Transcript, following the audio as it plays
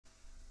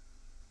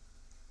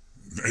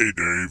Hey,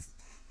 Dave.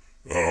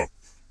 Uh,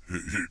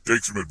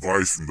 take some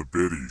advice from the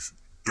biddies.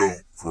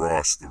 Don't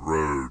cross the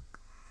road.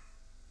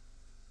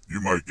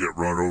 You might get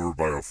run over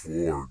by a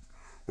Ford.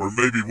 Or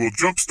maybe we'll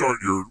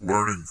jumpstart your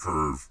learning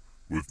curve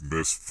with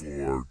Miss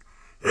Ford.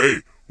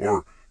 Hey,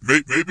 or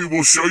maybe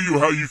we'll show you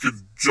how you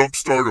can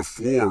jumpstart a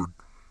Ford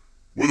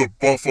with a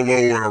buffalo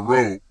and a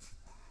rope.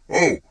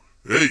 Oh,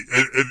 hey,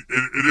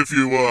 and if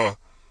you,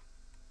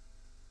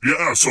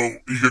 yeah, so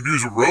you can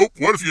use a rope?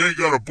 What if you ain't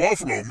got a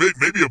buffalo?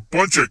 Maybe a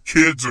bunch of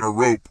kids and a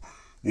rope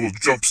will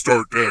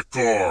jumpstart that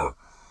car.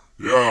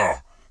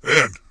 Yeah,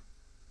 and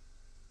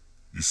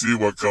you see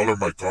what color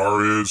my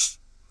car is?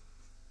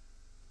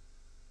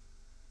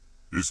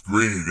 It's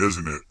green,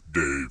 isn't it,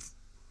 Dave?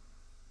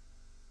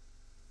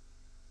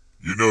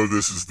 You know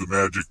this is the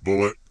magic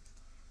bullet?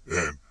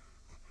 And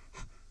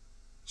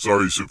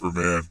sorry,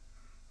 Superman,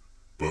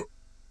 but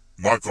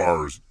my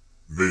car is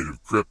made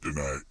of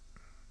kryptonite,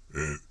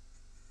 and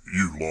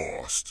you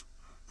lost.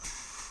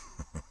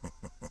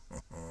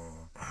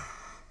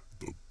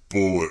 The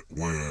bullet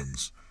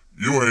wins.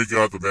 You ain't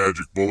got the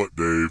magic bullet,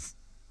 Dave.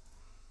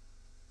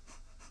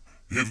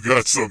 You've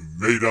got some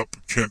made-up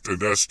Kent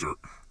and Esther.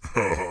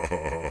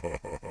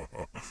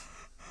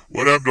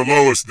 What happened to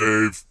Lois,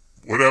 Dave?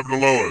 What happened to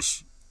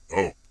Lois?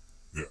 Oh,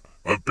 yeah,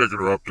 I'm picking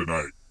her up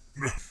tonight.